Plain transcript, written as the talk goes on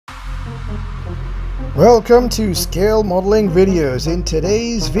Welcome to Scale Modeling Videos. In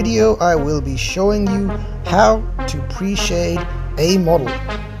today's video I will be showing you how to pre-shade a model.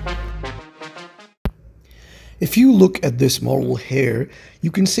 If you look at this model here, you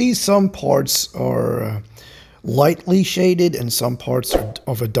can see some parts are lightly shaded and some parts are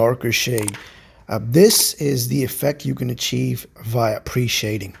of a darker shade. This is the effect you can achieve via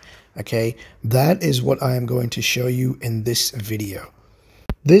pre-shading. Okay, that is what I am going to show you in this video.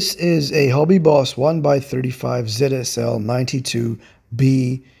 This is a Hobby Boss 1x35 ZSL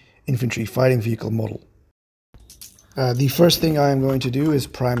 92B infantry fighting vehicle model. The first thing I am going to do is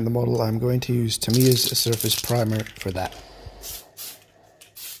prime the model. I'm going to use Tamiya's surface primer for that.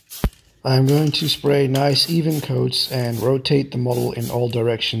 I'm going to spray nice even coats and rotate the model in all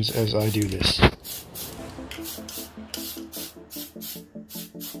directions as I do this.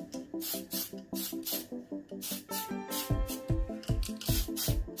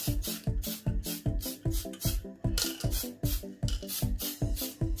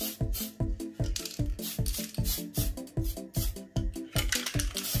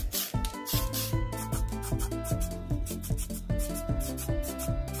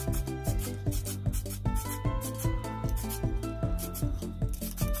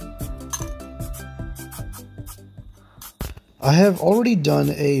 I have already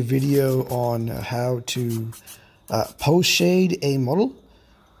done a video on how to post-shade a model.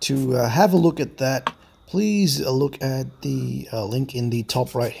 To have a look at that, please look at the link in the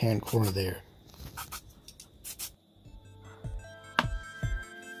top right-hand corner there.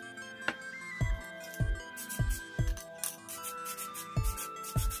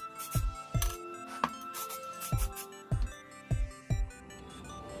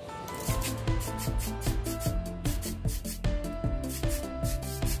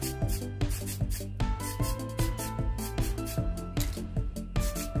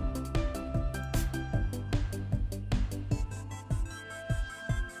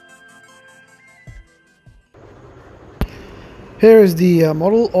 Here is the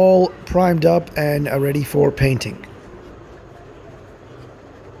model all primed up and ready for painting.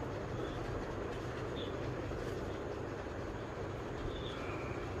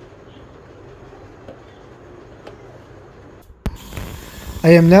 I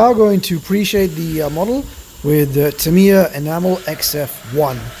am now going to pre-shade the model with the Tamiya Enamel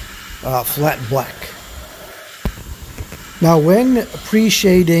XF1 flat black. Now when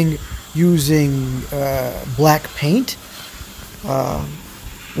pre-shading using black paint,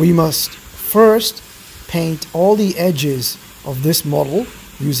 we must first paint all the edges of this model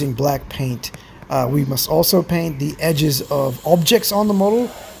using black paint. We must also paint the edges of objects on the model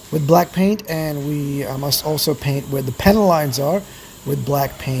with black paint, and we must also paint where the panel lines are with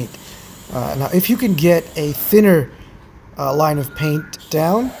black paint. Now if you can get a thinner line of paint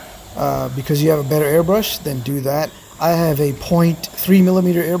down because you have a better airbrush, then do that. I have a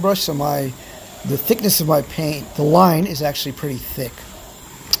 0.3mm airbrush, so the thickness of my paint, the line, is actually pretty thick.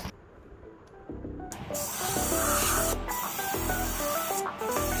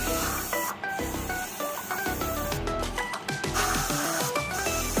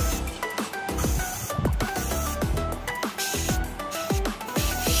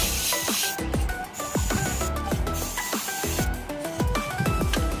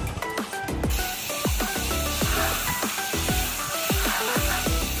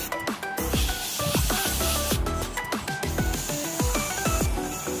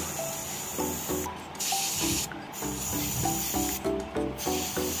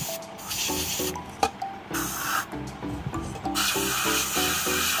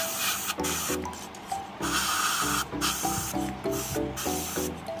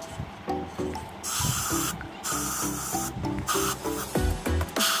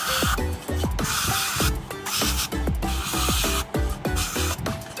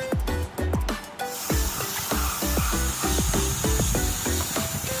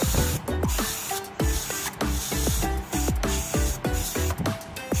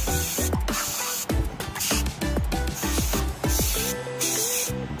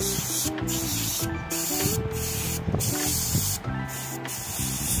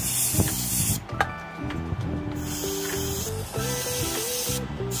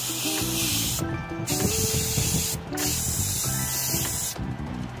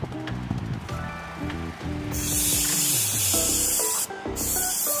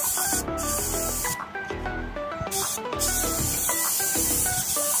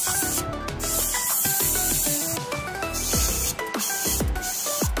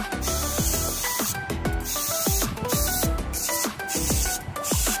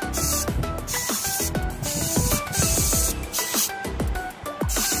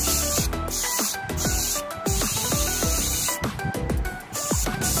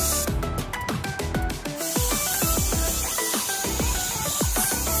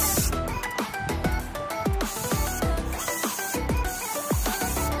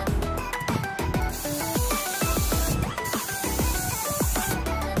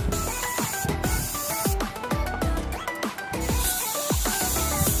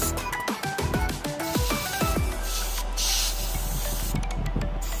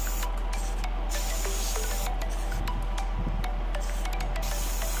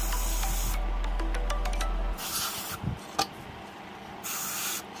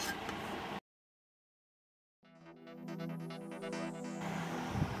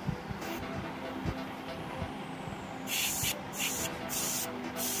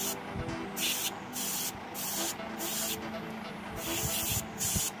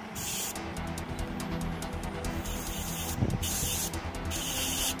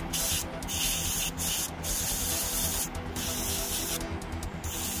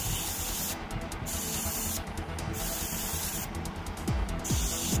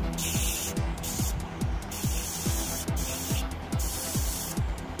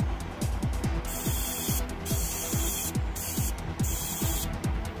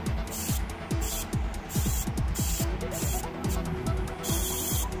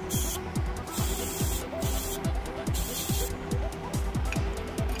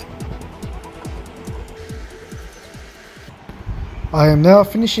 I am now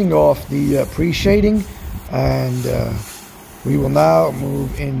finishing off the pre-shading, and we will now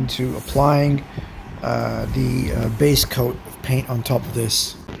move into applying the base coat of paint on top of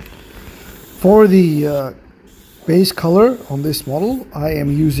this. For the base color on this model, I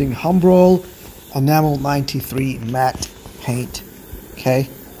am using Humbrol Enamel 93 matte paint. Okay.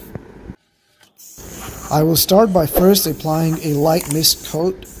 I will start by first applying a light mist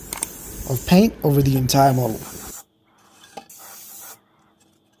coat of paint over the entire model.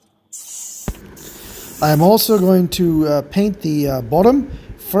 I am also going to paint the bottom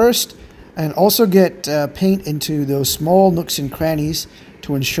first, and also get paint into those small nooks and crannies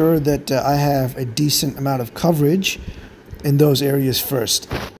to ensure that I have a decent amount of coverage in those areas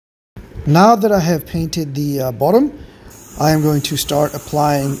first. Now that I have painted the bottom, I am going to start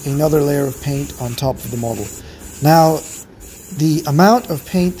applying another layer of paint on top of the model. Now, the amount of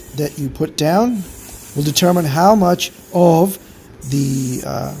paint that you put down will determine how much of the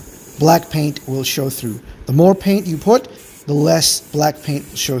black paint will show through. The more paint you put, the less black paint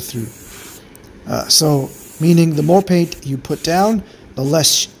will show through. So, meaning the more paint you put down, the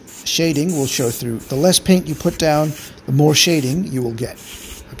less shading will show through. The less paint you put down, the more shading you will get.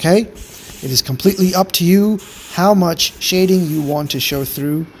 Okay? It is completely up to you how much shading you want to show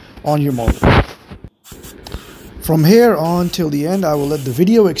through on your model. From here on till the end, I will let the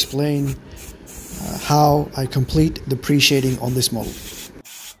video explain how I complete the pre-shading on this model.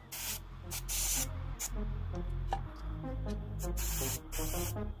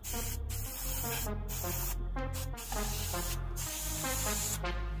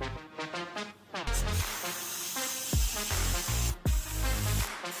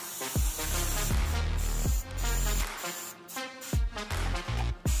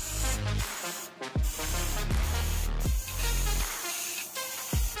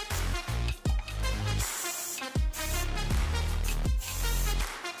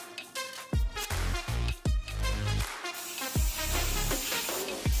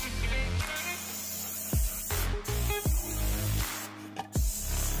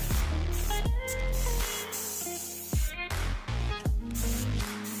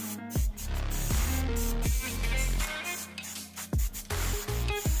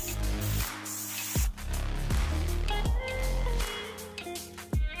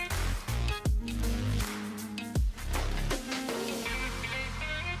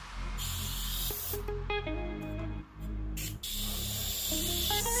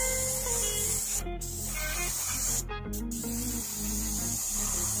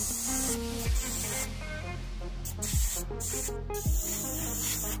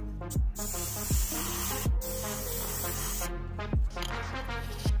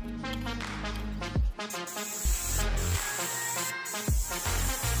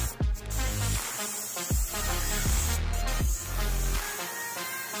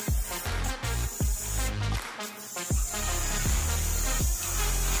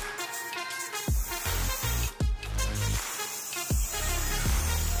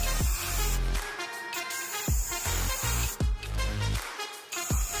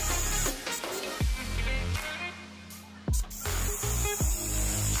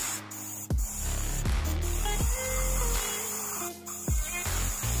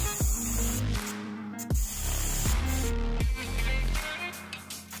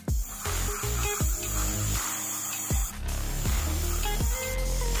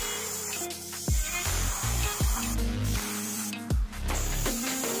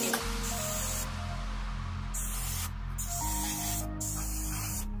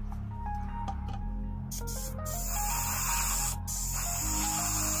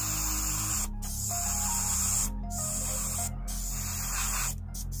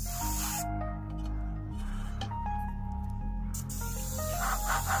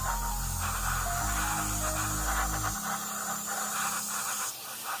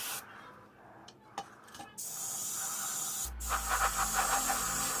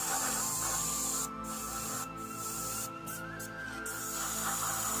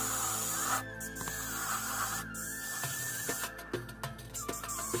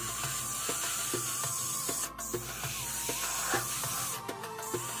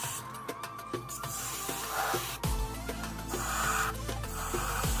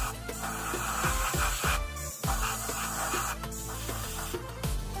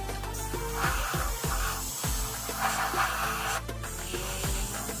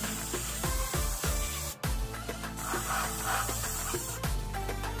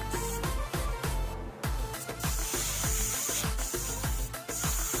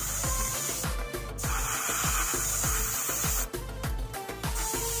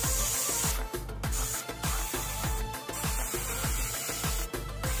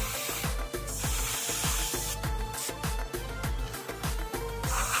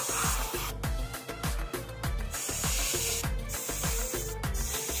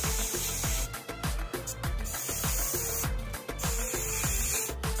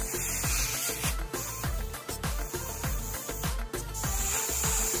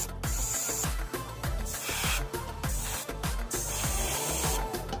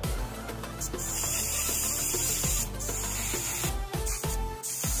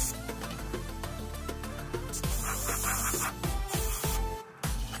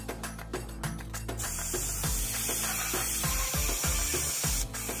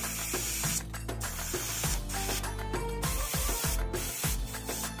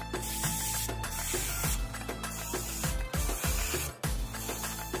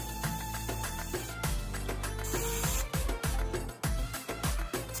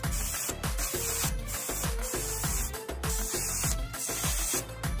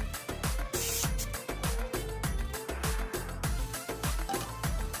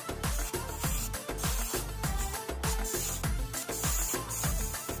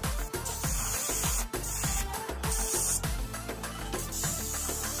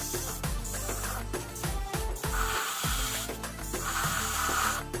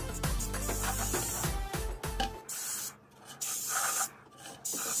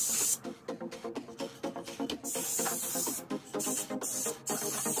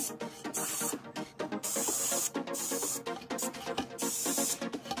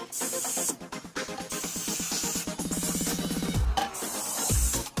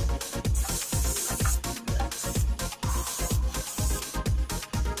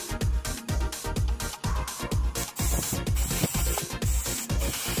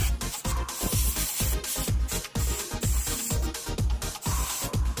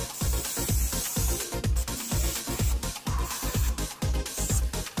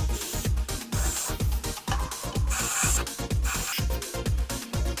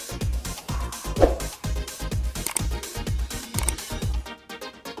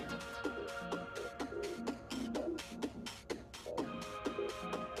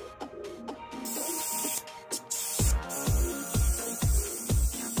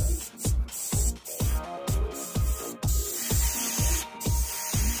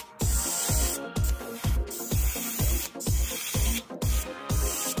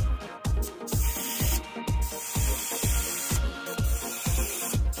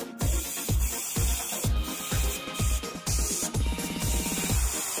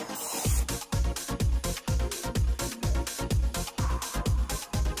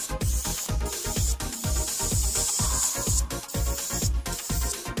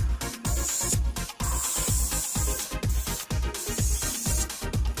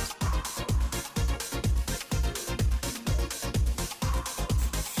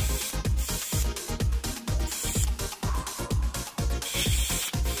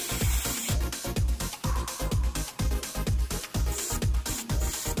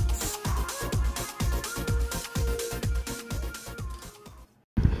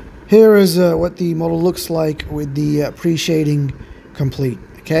 here is what the model looks like with the pre-shading complete.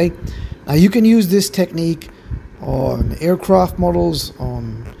 Okay, now you can use this technique on aircraft models,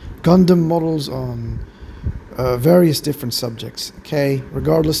 on Gundam models, on various different subjects. Okay,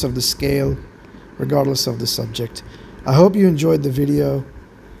 regardless of the scale, regardless of the subject. I hope you enjoyed the video.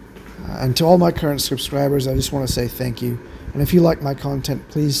 And to all my current subscribers, I just want to say thank you. And if you like my content,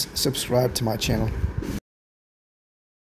 please subscribe to my channel.